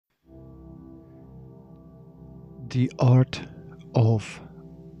The Art of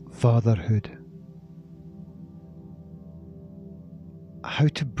Fatherhood. How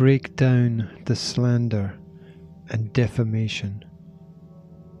to break down the slander and defamation.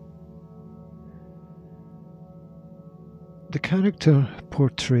 The character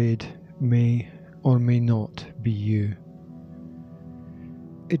portrayed may or may not be you.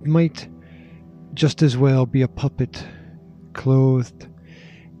 It might just as well be a puppet clothed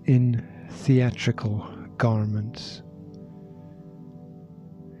in theatrical garments.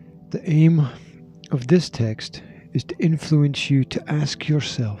 The aim of this text is to influence you to ask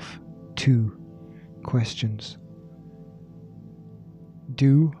yourself two questions.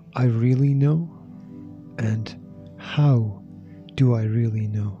 Do I really know? And how do I really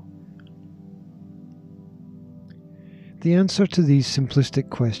know? The answer to these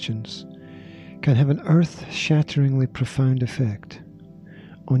simplistic questions can have an earth-shatteringly profound effect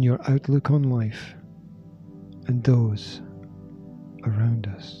on your outlook on life and those around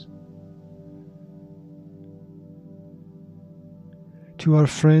us. To our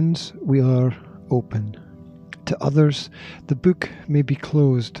friends, we are open. To others, the book may be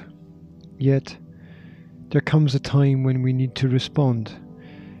closed. Yet, there comes a time when we need to respond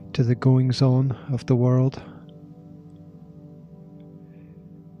to the goings-on of the world.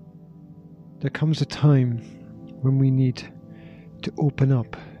 There comes a time when we need to open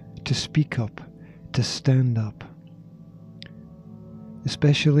up, to speak up, to stand up.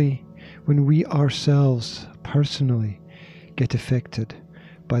 Especially when we ourselves personally get affected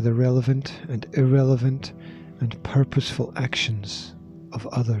by the relevant and irrelevant and purposeful actions of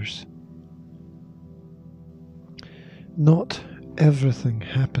others. Not everything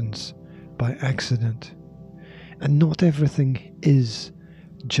happens by accident, and not everything is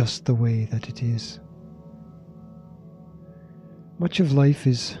just the way that it is. Much of life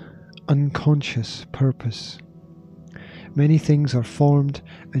is unconscious purpose. Many things are formed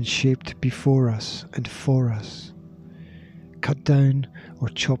and shaped before us and for us, cut down or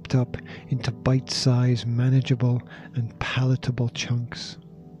chopped up into bite-sized, manageable and palatable chunks,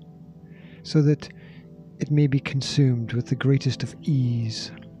 so that it may be consumed with the greatest of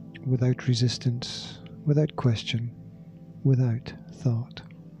ease, without resistance, without question, without thought.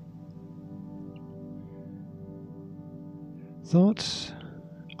 Thoughts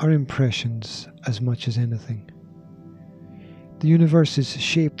are impressions as much as anything. The universe is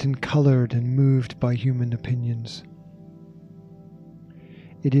shaped and coloured and moved by human opinions.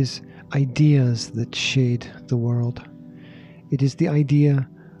 It is ideas that shade the world. It is the idea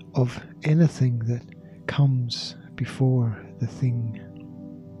of anything that comes before the thing.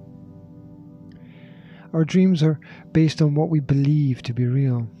 Our dreams are based on what we believe to be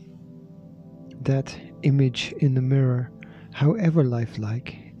real. That image in the mirror, however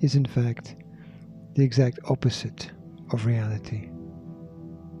lifelike, is in fact the exact opposite of reality.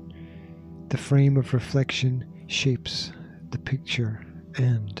 The frame of reflection shapes the picture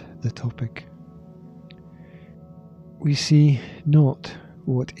and the topic. We see not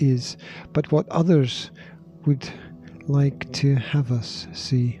what is, but what others would like to have us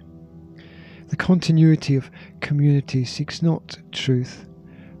see. The continuity of community seeks not truth,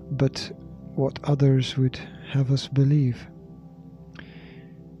 but what others would have us believe.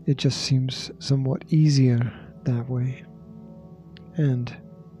 It just seems somewhat easier that way, and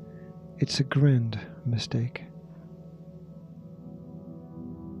it's a grand mistake.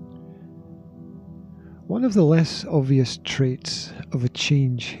 One of the less obvious traits of a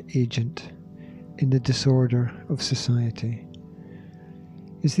change agent in the disorder of society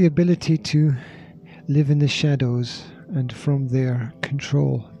is the ability to live in the shadows and from there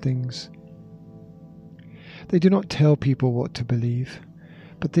control things. They do not tell people what to believe,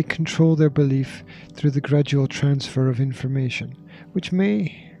 but they control their belief through the gradual transfer of information, which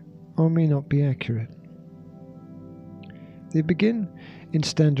may or may not be accurate. They begin in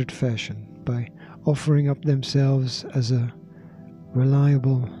standard fashion by offering up themselves as a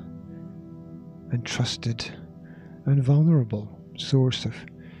reliable and trusted and vulnerable source of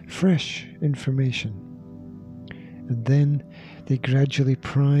fresh information. And then they gradually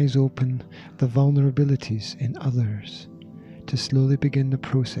prise open the vulnerabilities in others to slowly begin the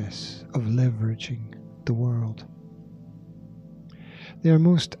process of leveraging the world. They are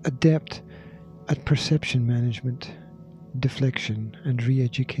most adept at perception management, deflection and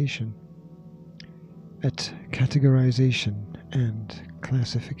re-education, at categorization and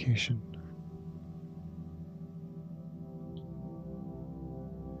classification.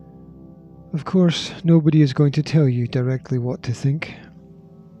 Of course, nobody is going to tell you directly what to think,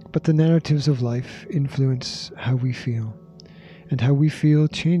 but the narratives of life influence how we feel, and how we feel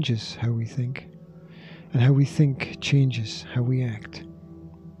changes how we think. and how we think changes how we act.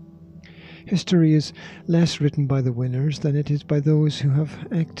 History is less written by the winners than it is by those who have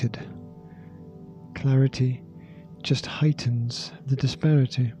acted. Clarity just heightens the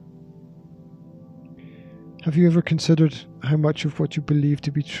disparity. Have you ever considered how much of what you believe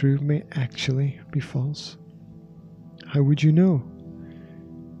to be true may actually be false? How would you know?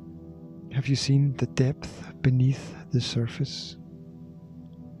 Have you seen the depth beneath the surface?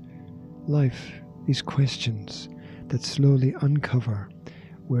 Life is questions that slowly uncover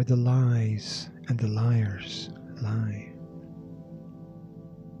where the lies and the liars lie.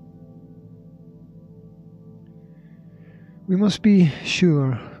 We must be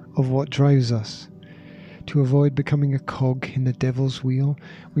sure of what drives us. To avoid becoming a cog in the devil's wheel,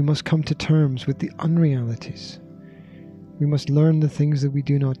 we must come to terms with the unrealities. We must learn the things that we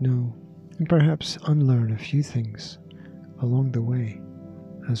do not know, and perhaps unlearn a few things along the way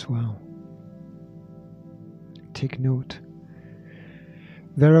as well. Take note.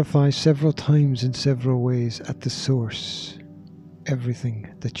 Verify several times in several ways at the source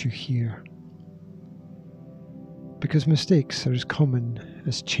everything that you hear. Because mistakes are as common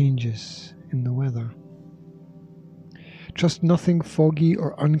as changes in the weather. Trust nothing foggy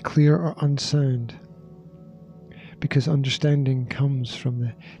or unclear or unsound, because understanding comes from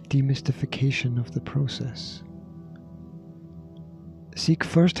the demystification of the process. Seek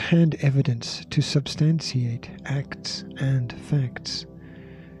first-hand evidence to substantiate acts and facts,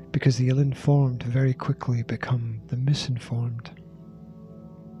 because the ill-informed very quickly become the misinformed.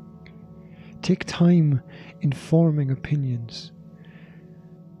 Take time in forming opinions,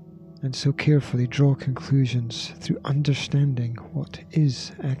 and so carefully draw conclusions through understanding what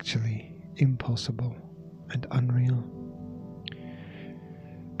is actually impossible and unreal.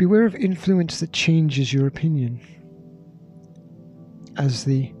 Beware of influence that changes your opinion. As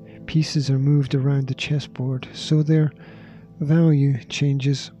the pieces are moved around the chessboard, so their value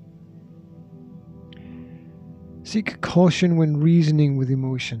changes. Seek caution when reasoning with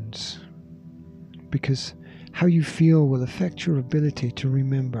emotions, because how you feel will affect your ability to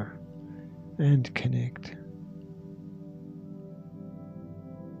remember and connect.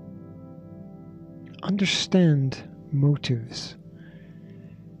 Understand motives,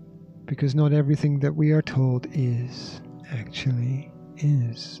 because not everything that we are told is actually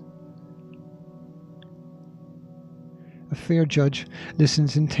is. A fair judge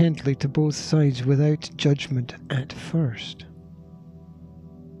listens intently to both sides without judgment at first.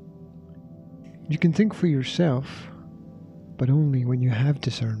 You can think for yourself, but only when you have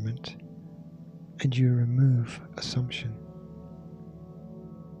discernment and you remove assumption.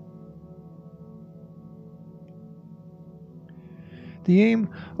 The aim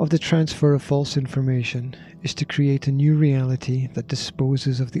of the transfer of false information is to create a new reality that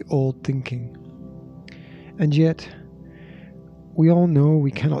disposes of the old thinking. And yet, we all know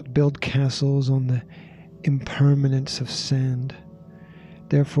we cannot build castles on the impermanence of sand.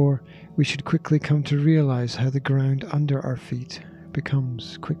 Therefore, we should quickly come to realize how the ground under our feet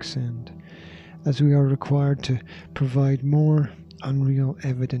becomes quicksand, as we are required to provide more unreal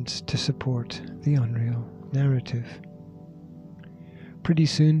evidence to support the unreal narrative. Pretty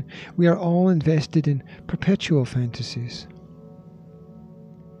soon, we are all invested in perpetual fantasies.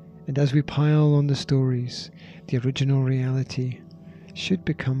 And as we pile on the stories, the original reality should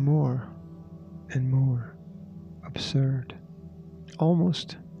become more and more absurd,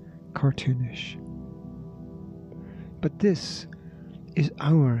 almost cartoonish. But this is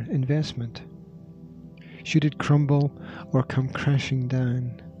our investment. Should it crumble or come crashing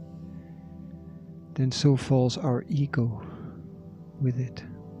down, then so falls our ego with it.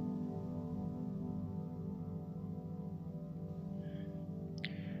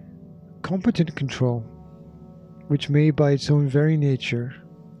 Competent control, which may by its own very nature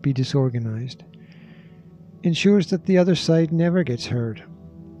be disorganized, ensures that the other side never gets heard,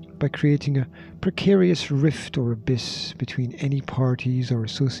 by creating a precarious rift or abyss between any parties or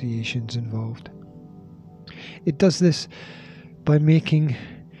associations involved. It does this by making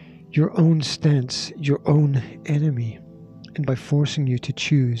your own stance your own enemy, and by forcing you to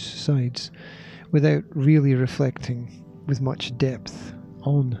choose sides without really reflecting with much depth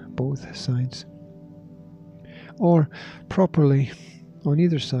on both sides, or properly on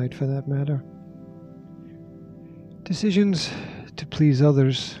either side for that matter. Decisions to please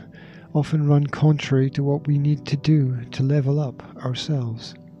others often run contrary to what we need to do to level up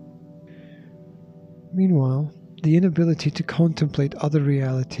ourselves. Meanwhile, the inability to contemplate other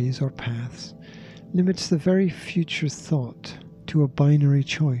realities or paths limits the very future thought to a binary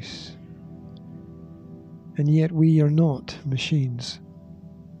choice. And yet we are not machines.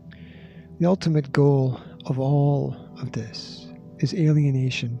 The ultimate goal of all of this is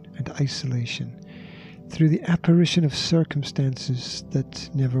alienation and isolation through the apparition of circumstances that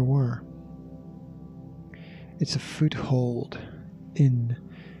never were. It's a foothold in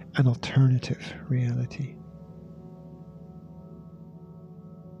an alternative reality.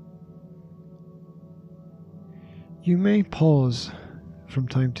 You may pause from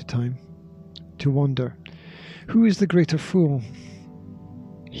time to time to wonder, who is the greater fool?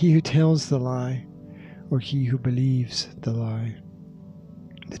 He who tells the lie, or he who believes the lie?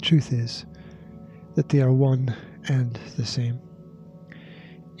 The truth is that they are one and the same.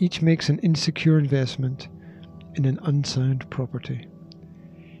 Each makes an insecure investment in an unsound property.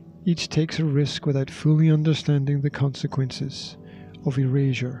 Each takes a risk without fully understanding the consequences of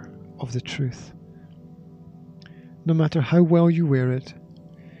erasure of the truth. No matter how well you wear it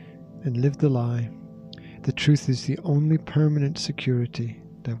and live the lie, the truth is the only permanent security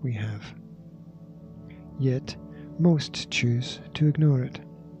that we have. Yet, most choose to ignore it,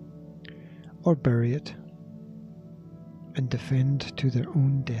 or bury it, and defend to their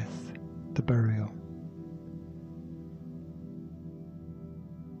own death the burial.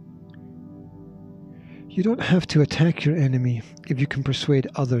 You don't have to attack your enemy if you can persuade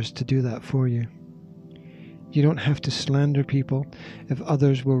others to do that for you. You don't have to slander people if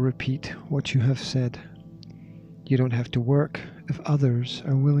others will repeat what you have said. You don't have to work if others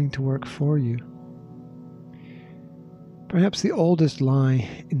are willing to work for you. Perhaps the oldest lie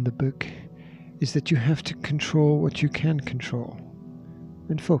in the book is that you have to control what you can control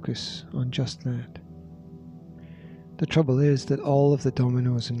and focus on just that. The trouble is that all of the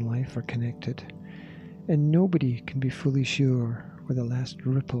dominoes in life are connected, and nobody can be fully sure where the last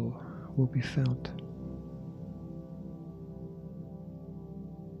ripple will be felt.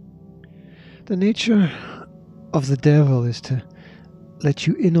 The nature of the devil is to let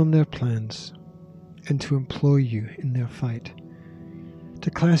you in on their plans and to employ you in their fight, to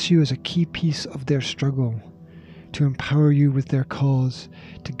class you as a key piece of their struggle, to empower you with their cause,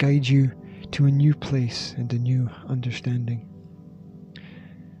 to guide you to a new place and a new understanding.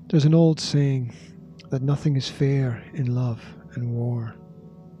 There's an old saying that nothing is fair in love and war.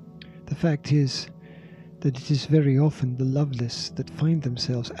 The fact is that it is very often the loveless that find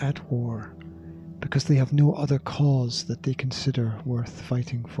themselves at war because they have no other cause that they consider worth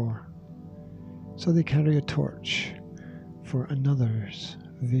fighting for. So they carry a torch for another's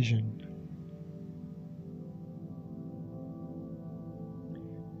vision.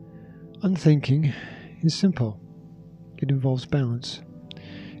 Unthinking is simple. It involves balance.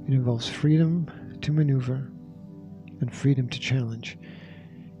 It involves freedom to maneuver and freedom to challenge.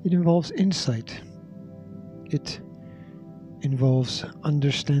 It involves insight. It involves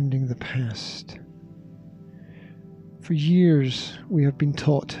understanding the past. For years, we have been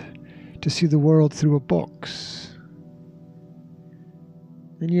taught to see the world through a box,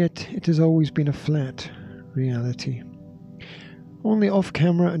 and yet it has always been a flat reality. Only off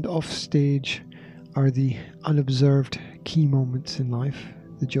camera and off stage are the unobserved key moments in life,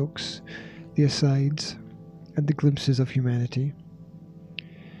 the jokes, the asides, and the glimpses of humanity.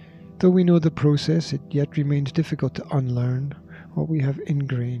 Though we know the process, it yet remains difficult to unlearn what we have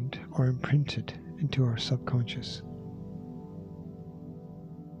ingrained or imprinted into our subconscious.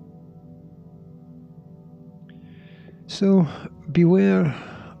 So beware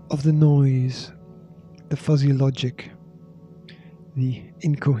of the noise, the fuzzy logic, the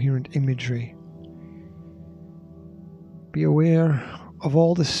incoherent imagery. Be aware of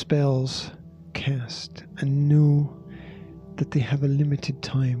all the spells cast and know that they have a limited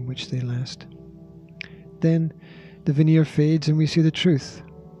time which they last. Then the veneer fades and we see the truth,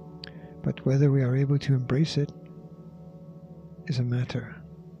 but whether we are able to embrace it is a matter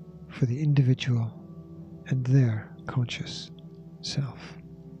for the individual and their conscious self.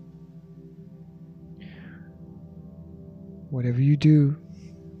 Whatever you do,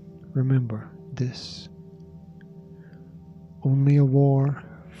 remember this. Only a war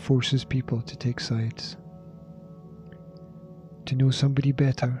forces people to take sides. To know somebody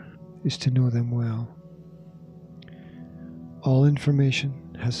better is to know them well. All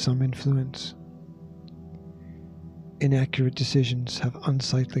information has some influence. Inaccurate decisions have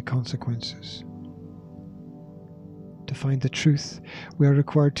unsightly consequences. To find the truth, we are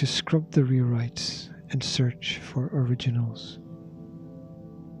required to scrub the rewrites and search for originals.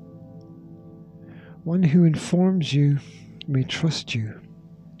 One who informs you may trust you,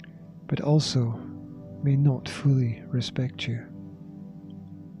 but also may not fully respect you.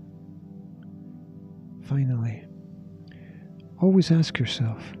 Finally, always ask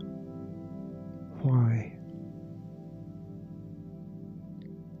yourself, why?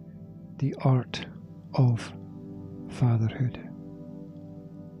 the art of fatherhood.